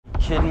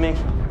kidding me?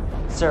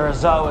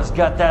 Sarazawa's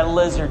got that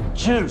lizard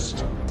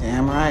juiced.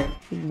 Damn right.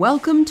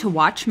 Welcome to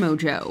Watch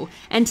Mojo,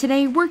 and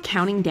today we're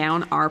counting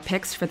down our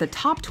picks for the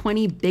top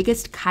 20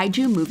 biggest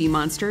kaiju movie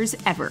monsters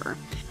ever.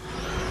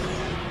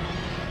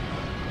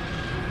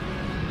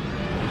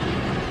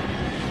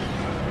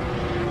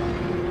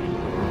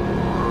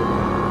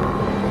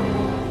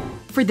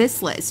 For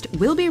this list,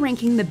 we'll be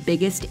ranking the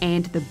biggest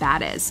and the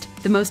baddest,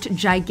 the most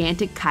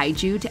gigantic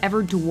kaiju to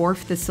ever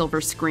dwarf the silver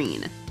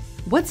screen.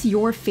 What's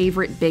your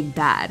favorite big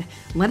bad?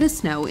 Let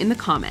us know in the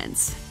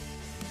comments.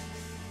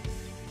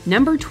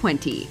 Number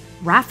 20.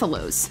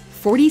 Rathalos,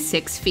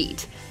 46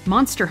 feet,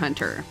 Monster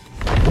Hunter.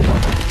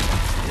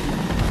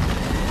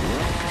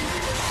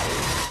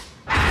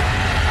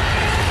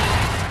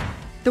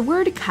 The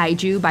word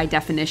kaiju, by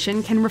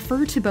definition, can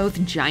refer to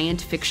both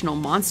giant fictional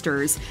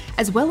monsters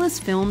as well as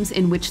films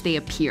in which they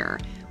appear.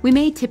 We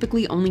may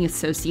typically only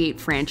associate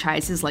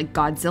franchises like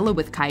Godzilla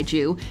with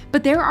kaiju,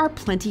 but there are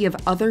plenty of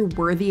other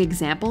worthy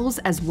examples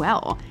as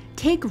well.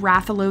 Take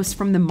Rathalos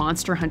from the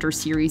Monster Hunter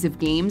series of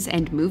games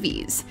and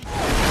movies.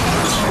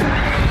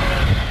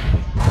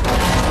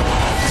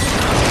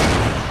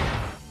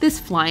 This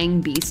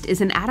flying beast is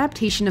an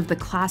adaptation of the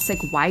classic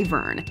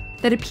wyvern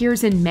that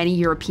appears in many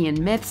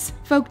European myths,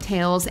 folk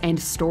tales, and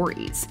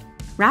stories.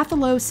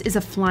 Rathalos is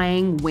a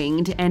flying,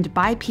 winged, and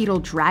bipedal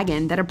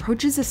dragon that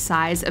approaches a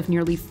size of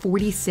nearly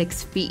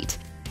 46 feet,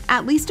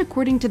 at least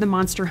according to the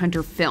Monster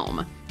Hunter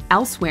film.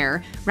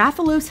 Elsewhere,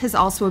 Rathalos has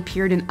also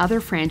appeared in other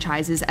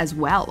franchises as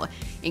well,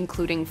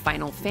 including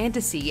Final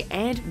Fantasy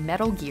and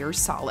Metal Gear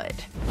Solid.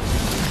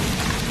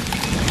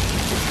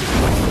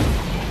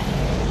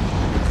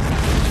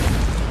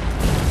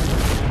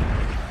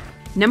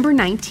 Number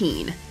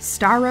 19.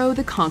 Starro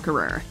the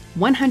Conqueror,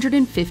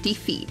 150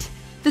 feet,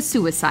 the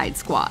Suicide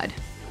Squad.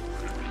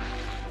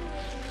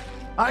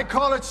 I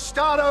call it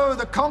Starro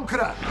the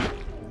Conqueror.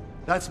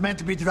 That's meant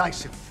to be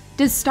derisive.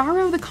 Does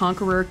Starro the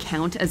Conqueror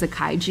count as a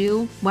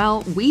kaiju?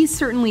 Well, we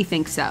certainly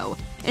think so,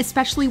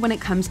 especially when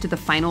it comes to the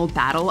final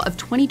battle of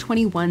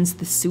 2021's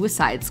The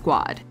Suicide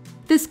Squad.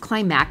 This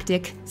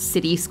climactic,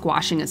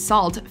 city-squashing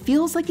assault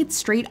feels like it's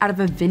straight out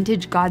of a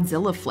vintage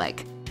Godzilla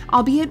flick,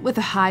 albeit with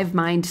a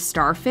hive-mind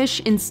starfish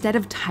instead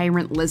of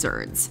tyrant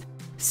lizards.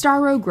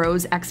 Starro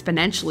grows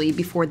exponentially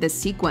before this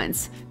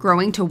sequence,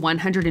 growing to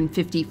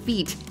 150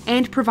 feet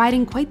and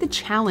providing quite the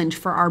challenge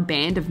for our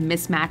band of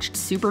mismatched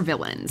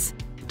supervillains.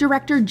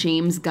 Director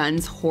James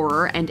Gunn's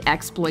horror and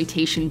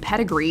exploitation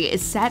pedigree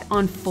is set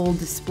on full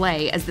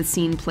display as the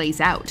scene plays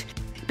out,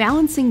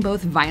 balancing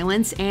both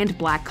violence and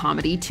black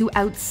comedy to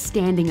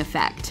outstanding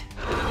effect.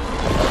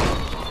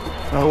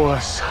 I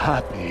was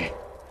happy,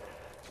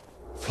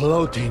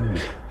 floating,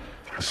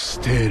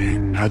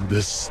 staring at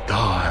the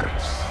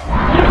stars.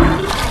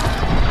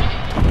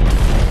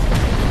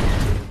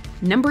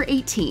 Number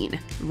 18.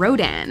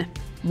 Rodan,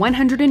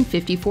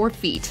 154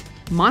 feet,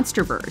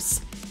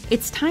 MonsterVerse.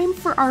 It's time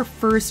for our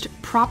first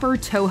proper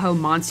Toho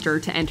monster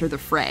to enter the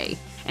fray.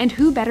 And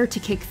who better to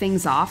kick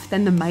things off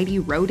than the mighty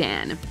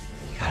Rodan?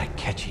 You got a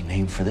catchy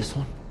name for this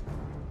one?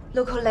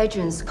 Local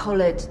legends call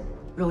it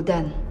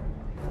Rodan,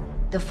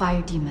 the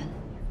fire demon.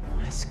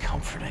 That's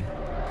comforting.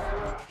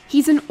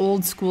 He's an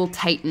old-school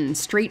titan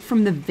straight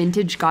from the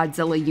vintage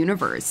Godzilla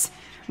universe.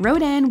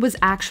 Rodan was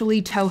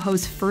actually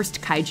Toho's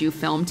first kaiju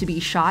film to be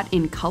shot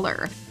in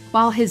color,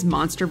 while his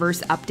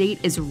MonsterVerse update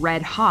is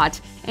red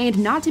hot and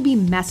not to be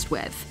messed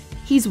with.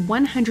 He's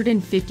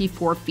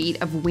 154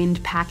 feet of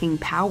wind-packing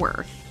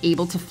power,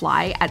 able to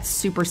fly at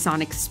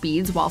supersonic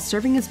speeds while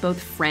serving as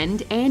both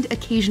friend and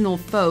occasional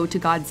foe to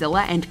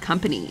Godzilla and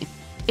company.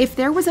 If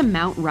there was a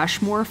Mount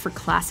Rushmore for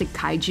classic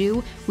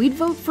kaiju, we'd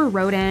vote for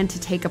Rodan to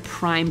take a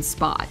prime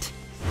spot.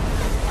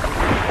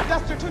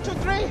 Duster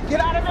 223,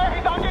 get out of there!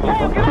 He's on your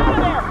tail! Get out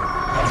of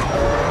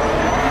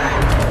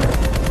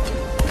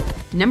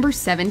there! Number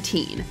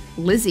 17.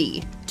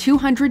 Lizzie,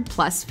 200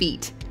 plus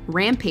feet,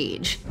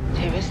 Rampage.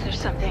 Davis, there's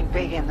something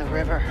big in the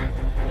river.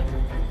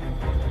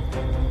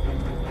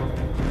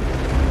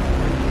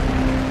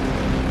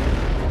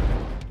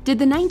 Did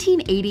the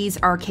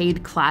 1980s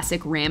arcade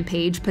classic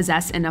Rampage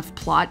possess enough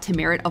plot to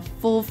merit a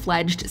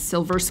full-fledged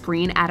silver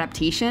screen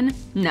adaptation?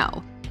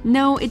 No.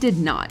 No, it did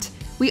not.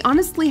 We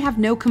honestly have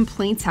no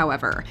complaints,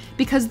 however,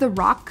 because The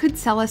Rock could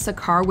sell us a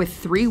car with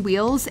 3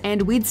 wheels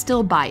and we'd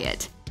still buy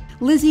it.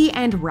 Lizzie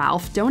and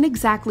Ralph don't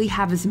exactly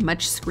have as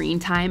much screen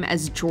time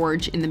as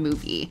George in the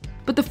movie,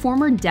 but the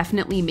former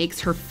definitely makes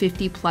her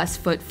 50-plus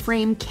foot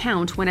frame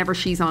count whenever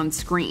she's on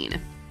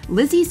screen.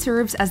 Lizzie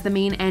serves as the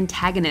main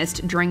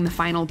antagonist during the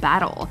final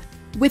battle,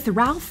 with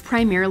Ralph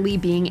primarily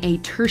being a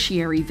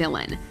tertiary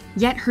villain,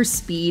 yet her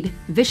speed,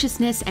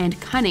 viciousness, and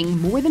cunning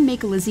more than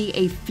make Lizzie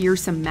a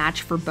fearsome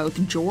match for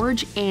both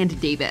George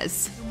and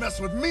Davis. You mess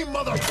with me,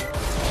 mother!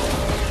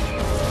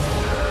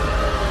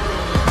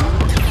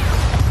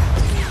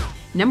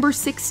 Number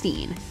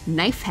 16.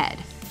 Knifehead,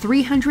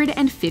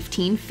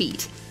 315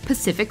 feet,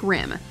 Pacific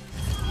Rim.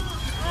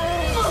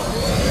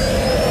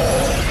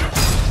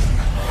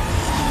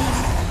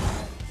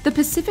 The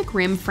Pacific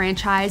Rim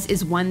franchise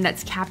is one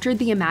that's captured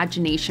the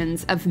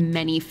imaginations of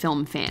many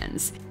film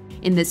fans.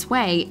 In this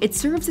way, it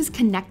serves as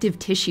connective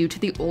tissue to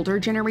the older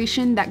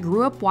generation that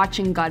grew up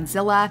watching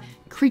Godzilla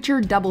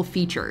creature double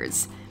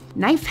features.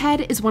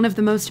 Knifehead is one of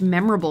the most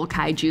memorable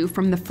kaiju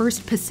from the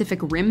first Pacific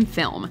Rim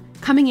film,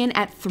 coming in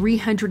at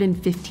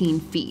 315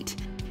 feet.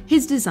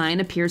 His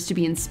design appears to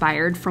be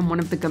inspired from one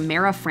of the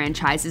Gamera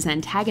franchise's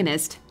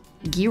antagonist,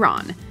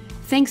 Giron,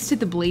 thanks to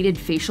the bladed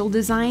facial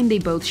design they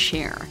both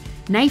share.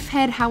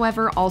 Knifehead,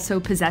 however, also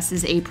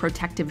possesses a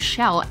protective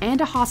shell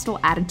and a hostile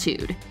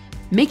attitude,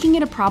 making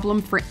it a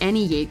problem for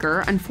any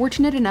Jaeger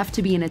unfortunate enough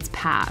to be in its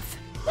path.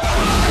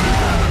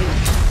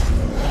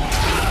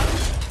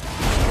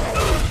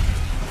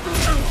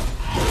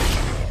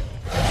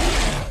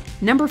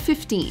 Number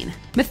 15.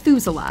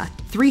 Methuselah,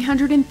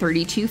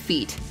 332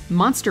 feet,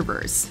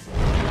 MonsterVerse.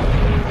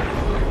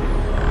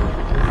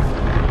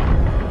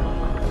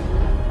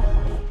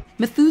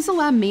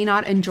 Methuselah may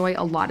not enjoy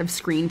a lot of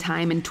screen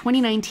time in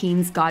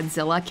 2019's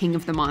Godzilla King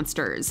of the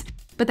Monsters,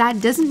 but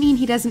that doesn't mean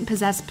he doesn't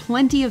possess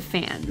plenty of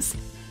fans.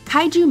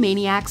 Kaiju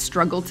maniacs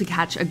struggled to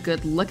catch a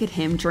good look at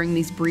him during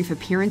these brief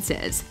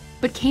appearances,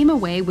 but came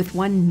away with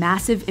one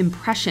massive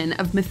impression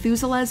of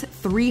Methuselah's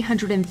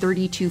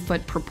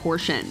 332-foot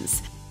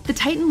proportions. The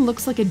Titan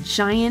looks like a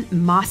giant,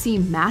 mossy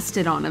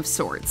mastodon of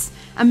sorts,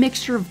 a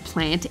mixture of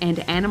plant and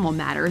animal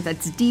matter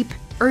that's deep,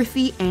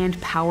 earthy, and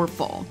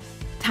powerful.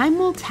 Time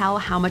will tell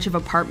how much of a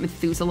part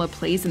Methuselah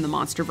plays in the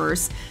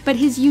MonsterVerse, but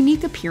his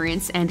unique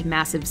appearance and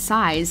massive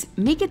size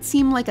make it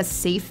seem like a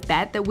safe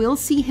bet that we'll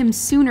see him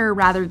sooner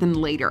rather than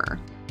later.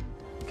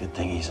 Good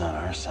thing he's on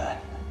our side.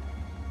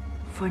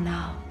 For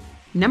now.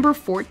 Number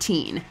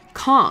 14.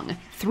 Kong,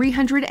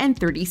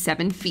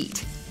 337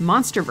 feet,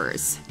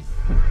 MonsterVerse.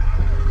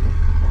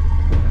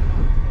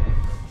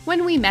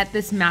 When we met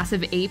this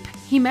massive ape,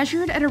 he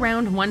measured at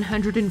around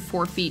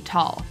 104 feet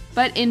tall,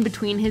 but in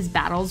between his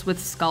battles with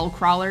skull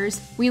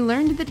crawlers, we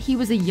learned that he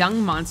was a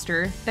young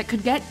monster that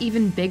could get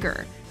even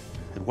bigger.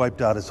 It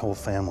wiped out his whole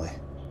family.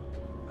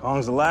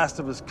 Kong's the last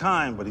of his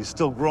kind, but he's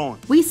still growing.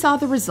 We saw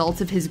the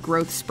results of his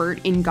growth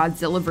spurt in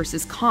Godzilla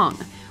vs. Kong.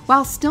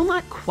 While still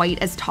not quite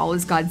as tall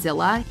as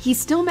Godzilla, he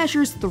still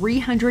measures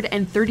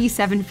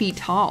 337 feet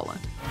tall.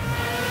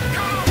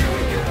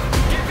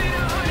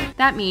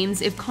 That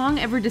means if Kong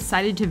ever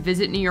decided to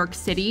visit New York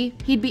City,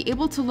 he'd be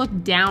able to look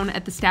down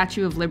at the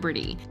Statue of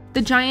Liberty.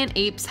 The giant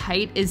ape's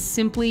height is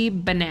simply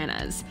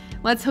bananas.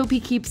 Let's hope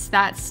he keeps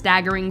that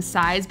staggering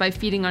size by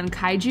feeding on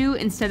kaiju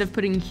instead of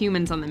putting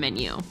humans on the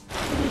menu.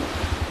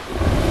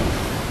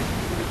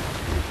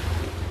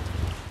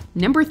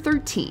 Number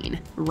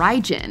 13.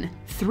 Raijin,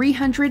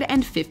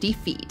 350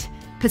 feet,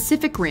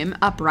 Pacific Rim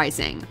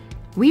Uprising.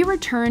 We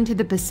return to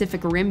the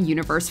Pacific Rim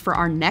universe for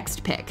our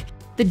next pick,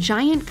 the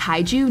giant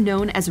kaiju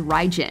known as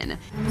Raijin.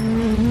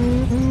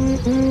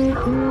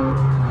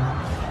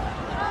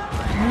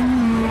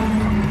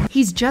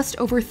 He's just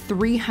over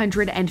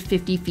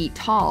 350 feet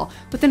tall,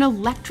 with an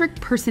electric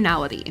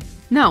personality.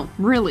 No,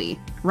 really.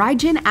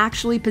 Raijin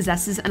actually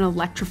possesses an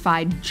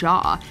electrified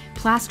jaw,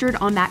 plastered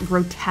on that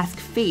grotesque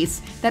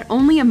face that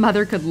only a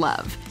mother could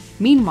love.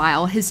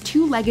 Meanwhile, his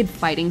two-legged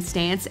fighting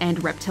stance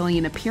and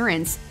reptilian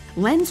appearance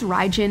lends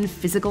Raijin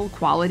physical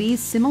qualities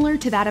similar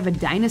to that of a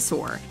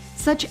dinosaur,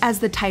 such as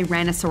the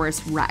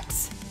Tyrannosaurus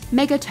Rex.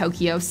 Mega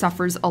Tokyo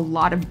suffers a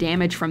lot of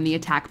damage from the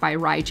attack by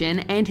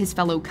Raijin and his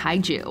fellow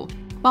kaiju,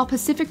 while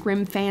Pacific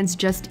Rim fans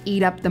just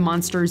eat up the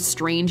monster's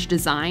strange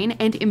design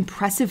and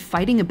impressive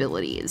fighting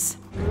abilities.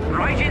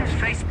 Raijin's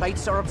face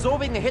plates are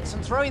absorbing the hits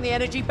and throwing the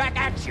energy back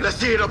at you. Let's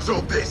see it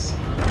absorb this.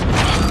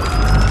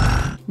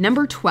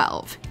 Number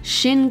 12.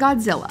 Shin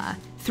Godzilla,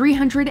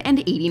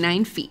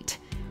 389 feet,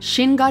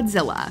 Shin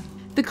Godzilla.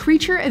 The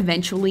creature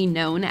eventually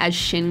known as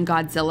Shin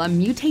Godzilla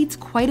mutates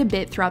quite a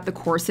bit throughout the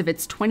course of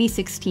its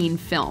 2016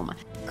 film.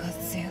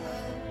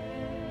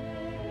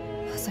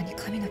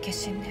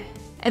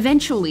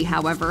 Eventually,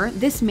 however,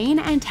 this main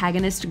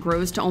antagonist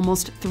grows to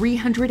almost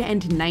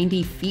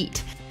 390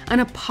 feet, an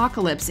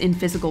apocalypse in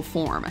physical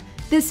form.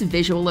 This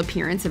visual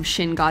appearance of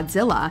Shin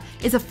Godzilla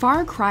is a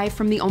far cry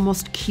from the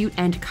almost cute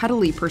and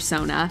cuddly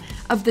persona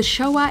of the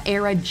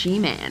Showa-era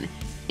G-Man.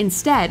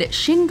 Instead,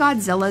 Shin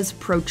Godzilla's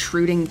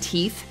protruding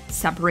teeth,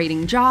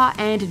 separating jaw,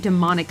 and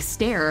demonic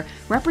stare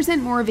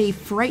represent more of a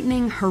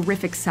frightening,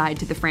 horrific side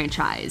to the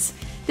franchise.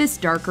 This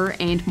darker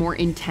and more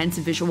intense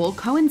visual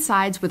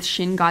coincides with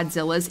Shin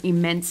Godzilla's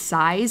immense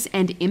size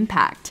and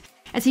impact,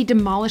 as he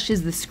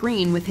demolishes the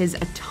screen with his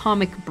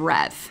atomic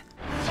breath.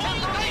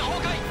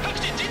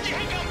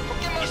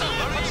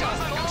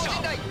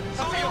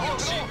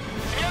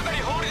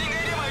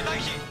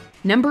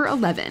 Number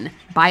 11.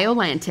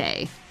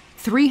 Biolante,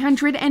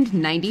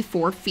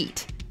 394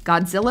 feet,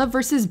 Godzilla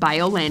vs.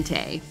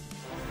 Biolante.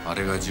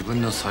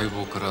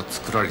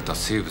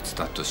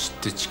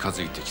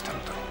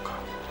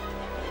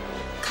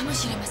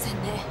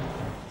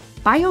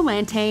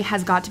 Biolante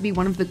has got to be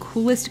one of the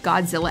coolest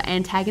Godzilla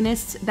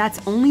antagonists that's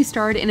only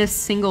starred in a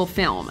single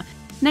film.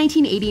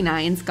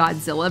 1989's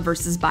Godzilla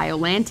vs.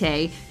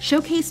 Biolante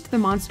showcased the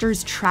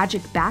monster's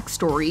tragic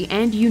backstory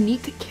and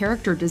unique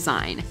character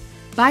design.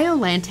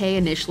 Biolante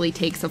initially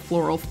takes a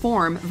floral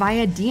form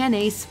via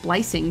DNA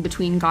splicing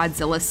between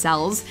Godzilla's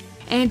cells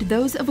and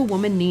those of a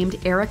woman named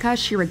Erika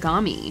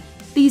Shiragami.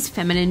 These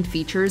feminine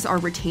features are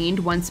retained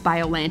once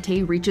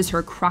Biolante reaches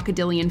her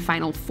crocodilian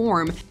final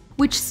form,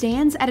 which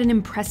stands at an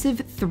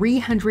impressive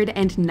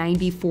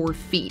 394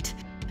 feet.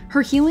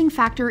 Her healing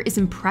factor is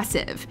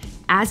impressive,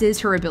 as is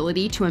her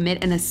ability to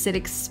emit an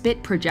acidic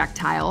spit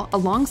projectile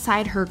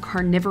alongside her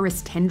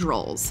carnivorous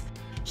tendrils.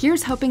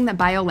 Here's hoping that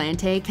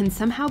Biolante can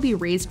somehow be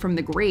raised from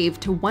the grave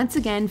to once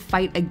again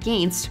fight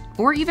against,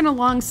 or even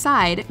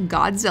alongside,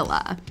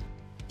 Godzilla.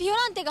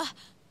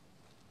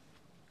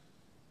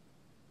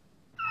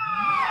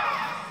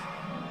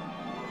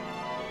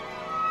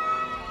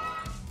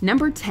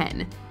 Number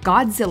 10.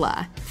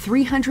 Godzilla,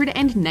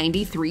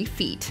 393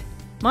 feet.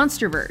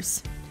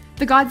 MonsterVerse.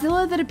 The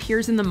Godzilla that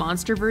appears in the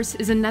MonsterVerse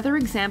is another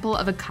example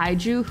of a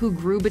kaiju who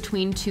grew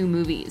between two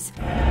movies.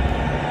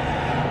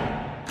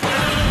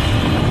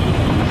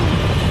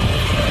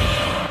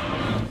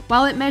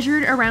 While it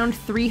measured around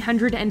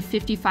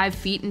 355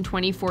 feet in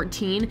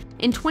 2014,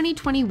 in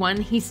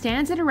 2021 he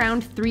stands at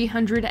around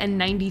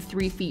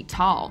 393 feet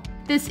tall.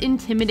 This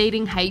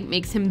intimidating height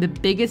makes him the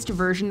biggest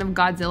version of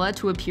Godzilla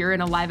to appear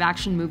in a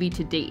live-action movie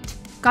to date.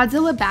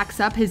 Godzilla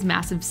backs up his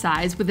massive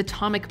size with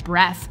atomic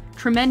breath,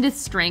 tremendous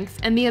strength,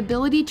 and the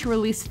ability to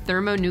release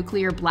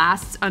thermonuclear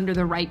blasts under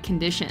the right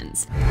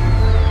conditions.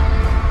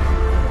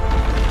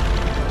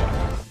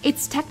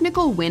 Its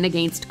technical win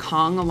against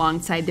Kong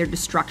alongside their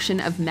destruction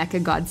of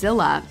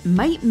Mechagodzilla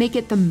might make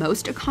it the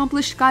most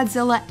accomplished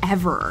Godzilla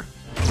ever.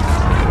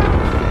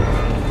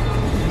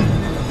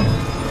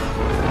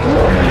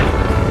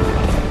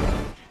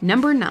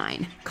 Number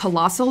 9.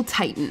 Colossal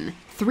Titan,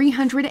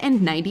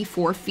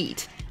 394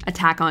 feet.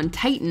 Attack on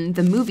Titan,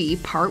 the movie,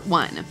 Part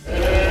 1.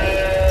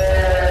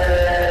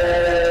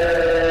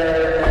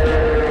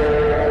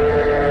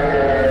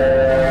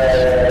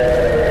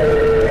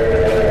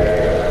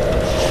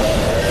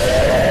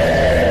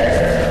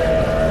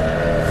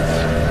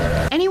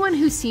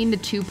 Seen the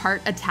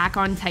two-part Attack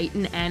on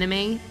Titan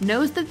anime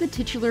knows that the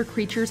titular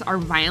creatures are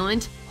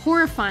violent,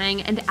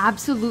 horrifying, and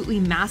absolutely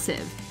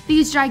massive.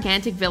 These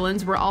gigantic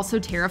villains were also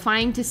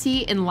terrifying to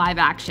see in live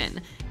action.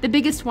 The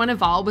biggest one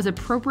of all was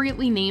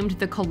appropriately named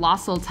the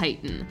Colossal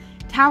Titan.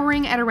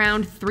 Towering at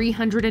around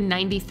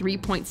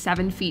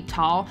 393.7 feet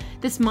tall,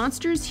 this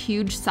monster's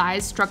huge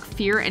size struck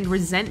fear and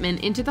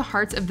resentment into the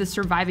hearts of the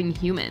surviving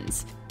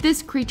humans.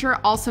 This creature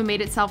also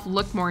made itself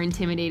look more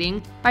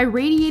intimidating by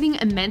radiating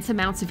immense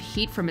amounts of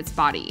heat from its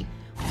body.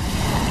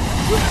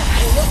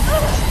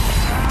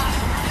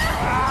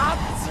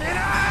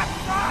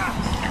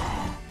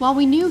 While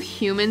we knew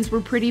humans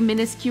were pretty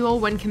minuscule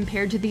when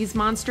compared to these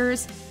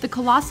monsters, the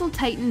Colossal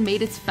Titan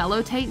made its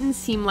fellow Titans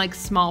seem like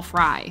small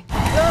fry.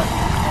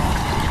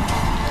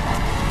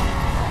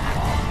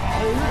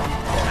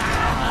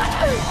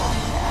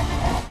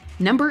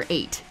 Number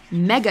 8.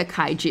 Mega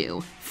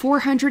Kaiju,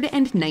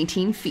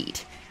 419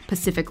 feet.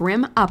 Pacific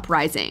Rim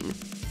Uprising.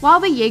 While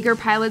the Jaeger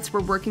pilots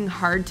were working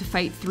hard to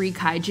fight 3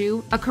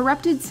 kaiju, a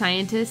corrupted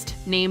scientist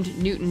named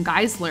Newton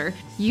Geisler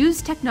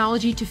used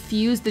technology to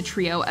fuse the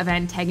trio of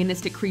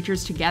antagonistic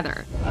creatures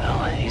together.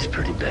 Well, he's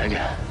pretty big.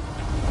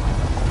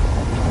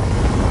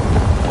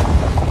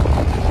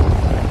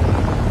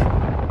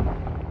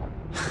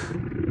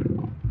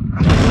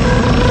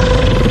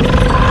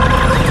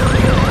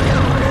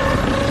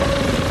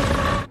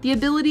 The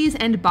abilities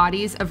and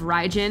bodies of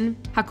Raijin,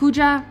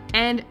 Hakuja,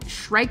 and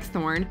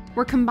Shrikethorn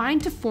were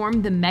combined to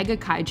form the Mega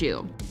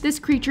Kaiju. This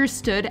creature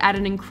stood at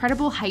an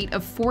incredible height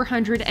of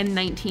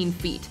 419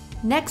 feet.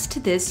 Next to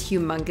this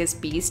humongous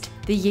beast,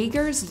 the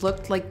Jaegers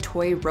looked like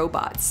toy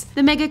robots.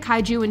 The Mega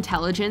Kaiju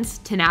intelligence,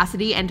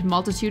 tenacity, and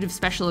multitude of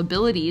special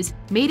abilities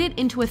made it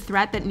into a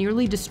threat that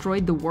nearly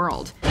destroyed the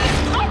world.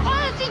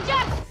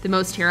 The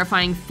most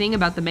terrifying thing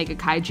about the Mega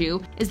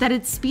Kaiju is that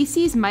its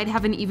species might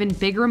have an even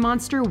bigger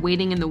monster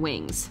waiting in the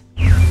wings.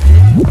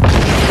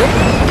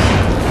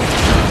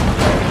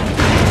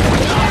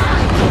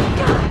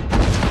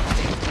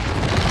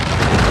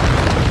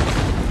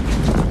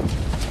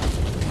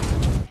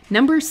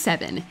 Number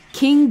 7.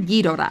 King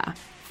Ghidorah,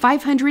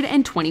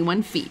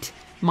 521 feet.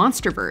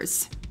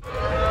 MonsterVerse.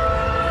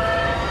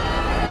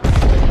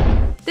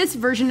 This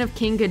version of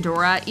King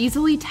Ghidorah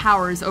easily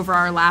towers over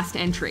our last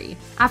entry.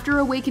 After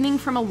awakening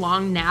from a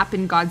long nap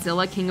in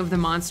Godzilla King of the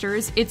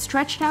Monsters, it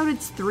stretched out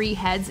its 3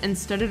 heads and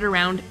stood at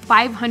around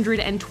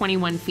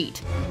 521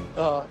 feet.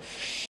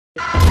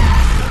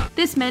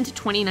 This meant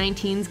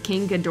 2019's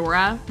King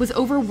Ghidorah was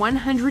over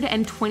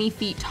 120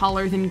 feet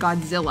taller than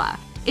Godzilla.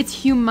 Its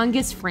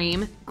humongous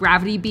frame,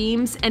 gravity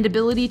beams, and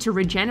ability to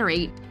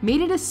regenerate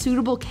made it a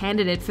suitable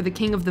candidate for the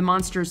King of the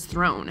Monsters'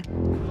 throne.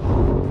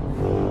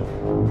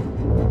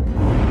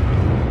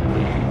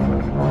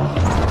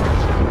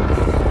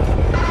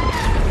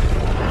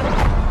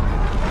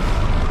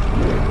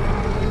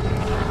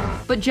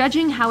 But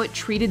judging how it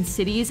treated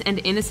cities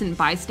and innocent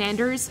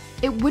bystanders,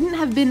 it wouldn't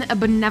have been a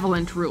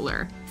benevolent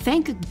ruler.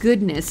 Thank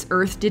goodness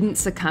Earth didn't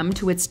succumb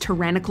to its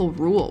tyrannical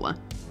rule.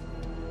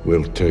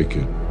 We'll take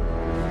it.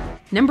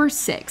 Number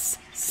 6.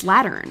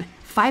 Slattern,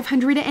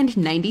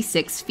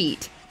 596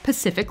 feet.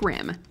 Pacific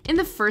Rim. In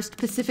the first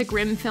Pacific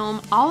Rim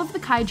film, all of the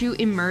kaiju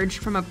emerged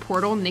from a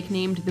portal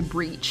nicknamed the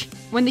Breach.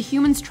 When the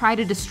humans try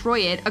to destroy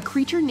it, a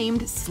creature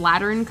named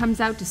Slattern comes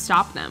out to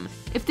stop them.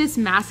 If this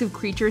massive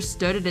creature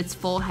stood at its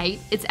full height,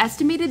 it's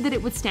estimated that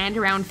it would stand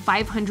around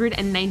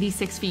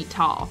 596 feet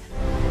tall.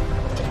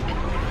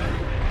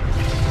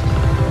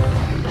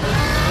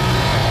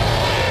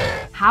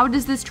 How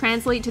does this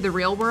translate to the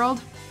real world?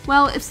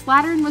 Well, if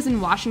Slattern was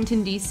in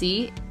Washington,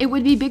 D.C., it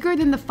would be bigger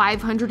than the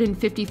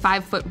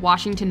 555-foot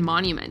Washington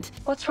Monument.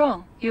 What's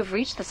wrong? You've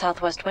reached the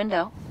southwest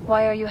window.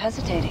 Why are you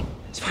hesitating?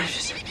 It's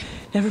just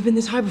never been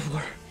this high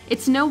before.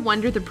 It's no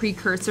wonder the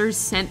precursors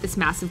sent this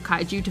massive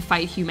kaiju to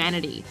fight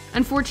humanity.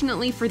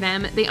 Unfortunately for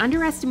them, they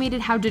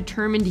underestimated how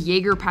determined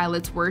Jaeger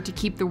pilots were to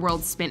keep the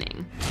world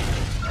spinning.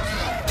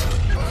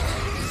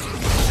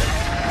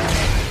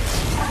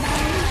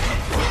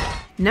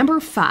 Number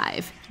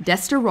 5.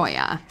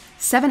 Destoroyah,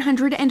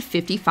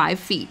 755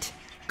 feet.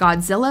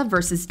 Godzilla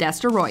vs.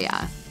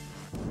 Destoroyah.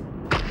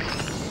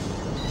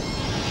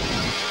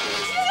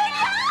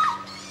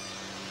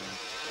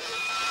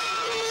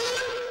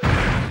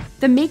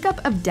 The makeup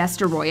of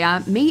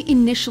Destoroyah may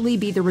initially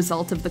be the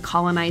result of the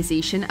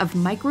colonization of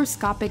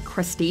microscopic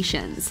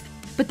crustaceans,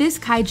 but this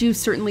kaiju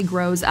certainly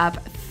grows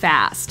up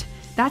fast.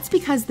 That's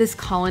because this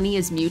colony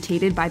is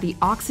mutated by the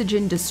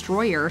oxygen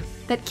destroyer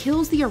that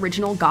kills the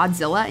original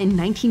Godzilla in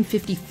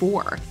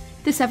 1954.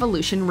 This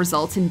evolution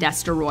results in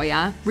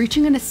Destoroyah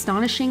reaching an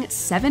astonishing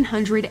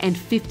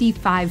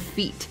 755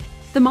 feet.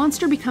 The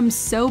monster becomes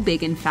so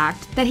big, in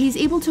fact, that he's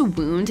able to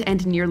wound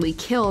and nearly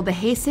kill the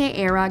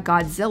Heisei-era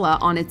Godzilla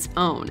on its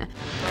own.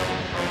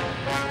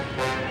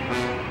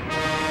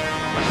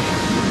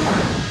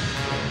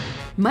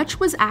 Much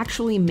was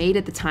actually made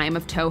at the time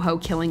of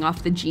Toho killing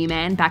off the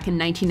G-Man back in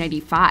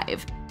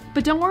 1995.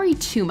 But don't worry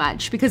too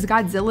much, because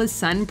Godzilla's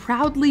son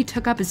proudly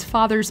took up his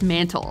father's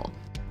mantle.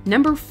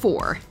 Number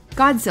 4.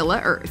 Godzilla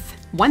Earth,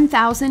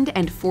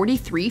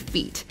 1,043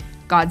 feet.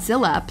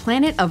 Godzilla,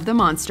 Planet of the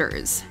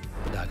Monsters.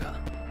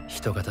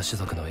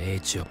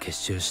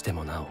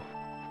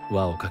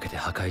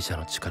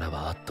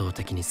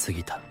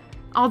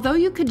 Although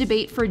you could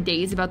debate for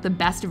days about the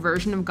best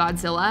version of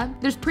Godzilla,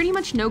 there's pretty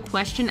much no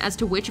question as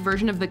to which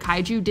version of the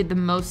kaiju did the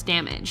most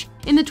damage.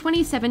 In the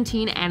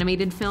 2017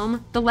 animated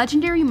film, the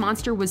legendary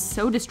monster was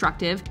so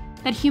destructive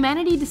that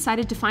humanity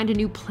decided to find a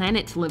new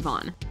planet to live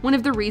on. One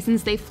of the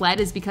reasons they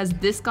fled is because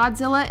this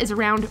Godzilla is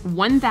around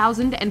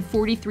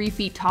 1,043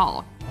 feet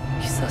tall.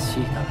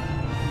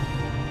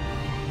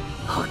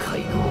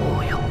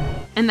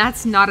 And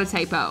that's not a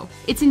typo.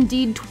 It's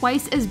indeed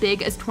twice as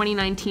big as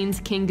 2019's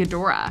King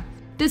Ghidorah.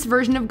 This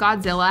version of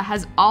Godzilla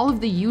has all of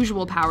the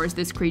usual powers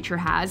this creature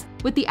has,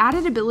 with the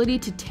added ability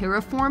to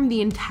terraform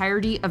the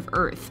entirety of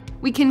Earth.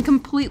 We can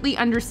completely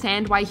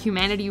understand why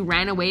humanity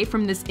ran away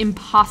from this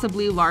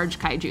impossibly large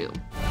kaiju.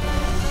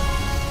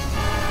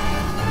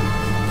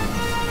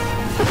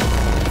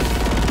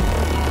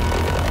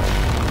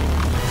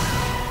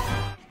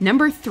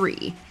 Number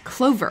 3.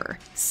 Clover,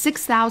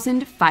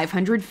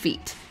 6,500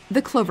 feet.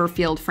 The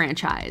Cloverfield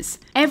franchise.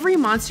 Every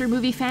monster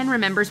movie fan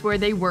remembers where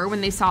they were when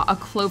they saw a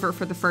clover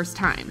for the first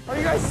time. Are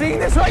you guys seeing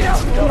this right now?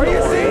 Are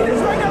you seeing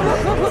this right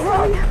now? Look.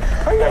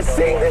 Are you guys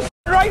seeing this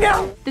right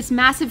now? This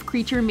massive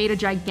creature made a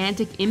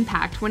gigantic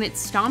impact when it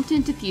stomped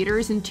into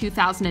theaters in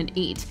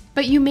 2008.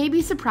 But you may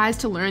be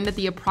surprised to learn that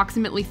the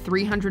approximately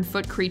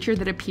 300-foot creature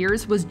that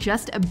appears was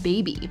just a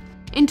baby.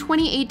 In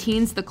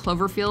 2018's The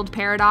Cloverfield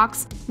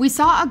Paradox, we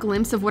saw a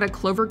glimpse of what a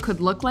clover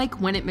could look like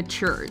when it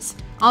matures.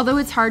 Although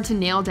it's hard to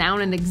nail down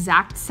an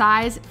exact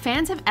size,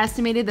 fans have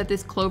estimated that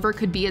this clover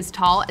could be as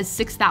tall as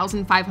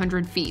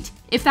 6,500 feet.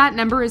 If that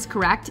number is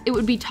correct, it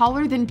would be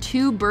taller than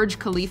 2 Burj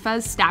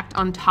Khalifas stacked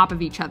on top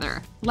of each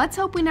other. Let's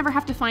hope we never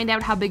have to find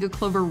out how big a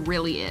clover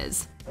really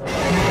is.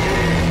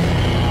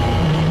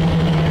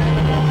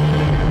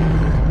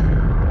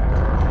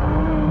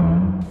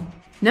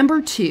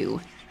 Number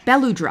 2.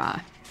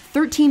 Beludra,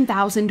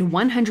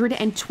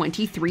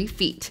 13,123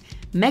 feet.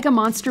 Mega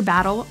Monster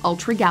Battle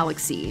Ultra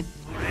Galaxy.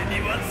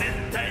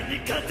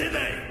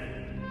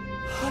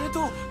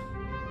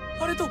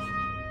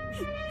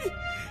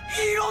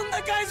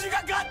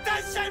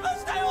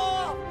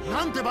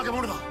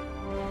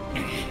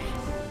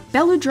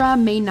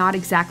 Beludra may not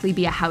exactly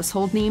be a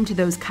household name to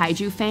those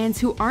kaiju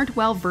fans who aren't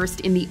well versed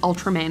in the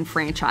Ultraman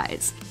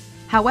franchise.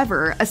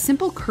 However, a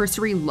simple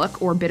cursory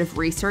look or bit of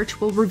research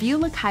will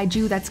reveal a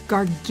kaiju that's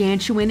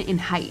gargantuan in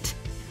height.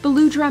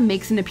 Beludra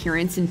makes an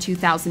appearance in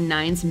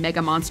 2009's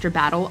Mega Monster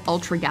Battle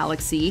Ultra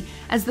Galaxy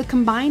as the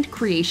combined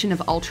creation of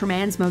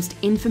Ultraman's most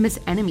infamous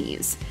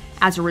enemies.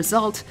 As a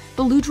result,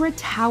 Beludra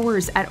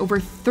towers at over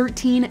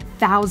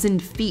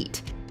 13,000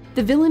 feet.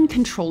 The villain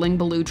controlling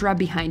Beludra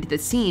behind the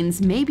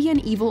scenes may be an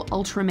evil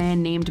Ultraman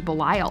named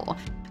Belial,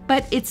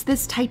 but it's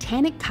this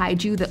titanic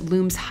kaiju that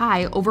looms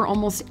high over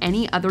almost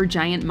any other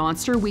giant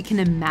monster we can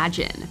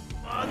imagine.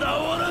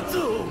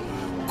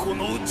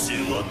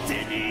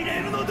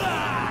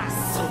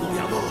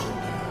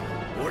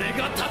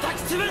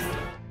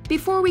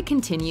 Before we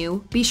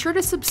continue, be sure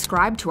to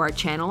subscribe to our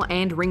channel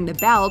and ring the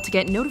bell to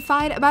get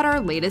notified about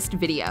our latest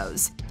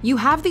videos. You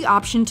have the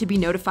option to be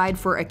notified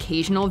for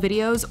occasional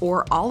videos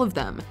or all of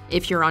them.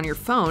 If you're on your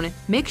phone,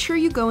 make sure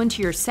you go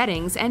into your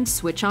settings and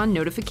switch on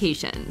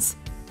notifications.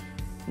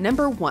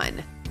 Number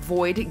 1.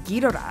 Void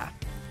Ghidorah,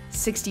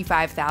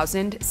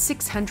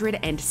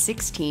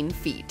 65,616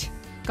 feet.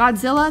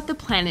 Godzilla the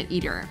Planet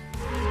Eater.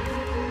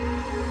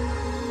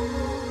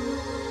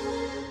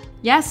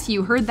 Yes,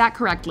 you heard that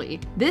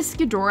correctly. This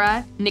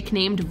Ghidorah,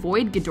 nicknamed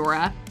Void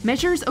Ghidorah,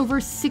 measures over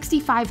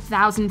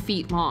 65,000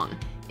 feet long.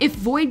 If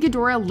Void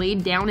Ghidorah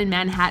laid down in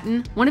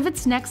Manhattan, one of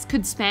its necks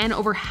could span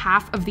over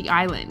half of the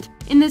island.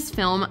 In this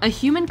film, a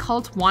human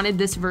cult wanted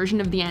this version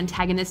of the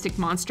antagonistic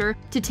monster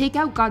to take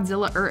out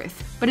Godzilla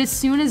Earth, but as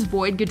soon as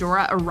Void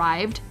Ghidorah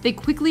arrived, they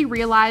quickly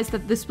realized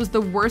that this was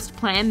the worst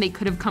plan they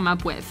could have come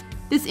up with.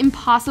 This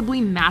impossibly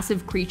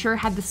massive creature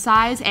had the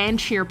size and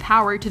sheer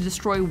power to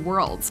destroy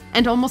worlds,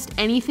 and almost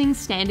anything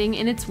standing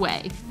in its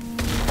way.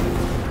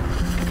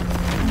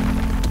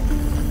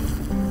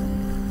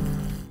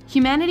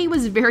 Humanity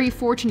was very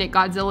fortunate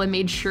Godzilla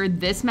made sure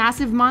this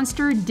massive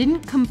monster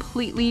didn't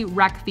completely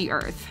wreck the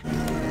Earth.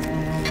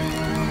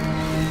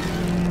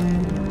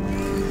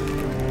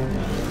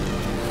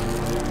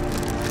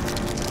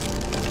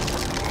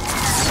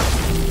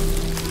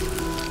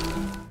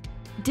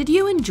 Did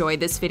you enjoy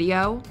this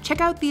video? Check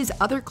out these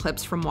other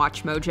clips from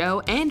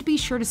WatchMojo and be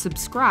sure to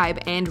subscribe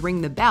and ring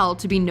the bell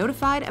to be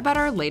notified about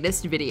our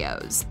latest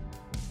videos.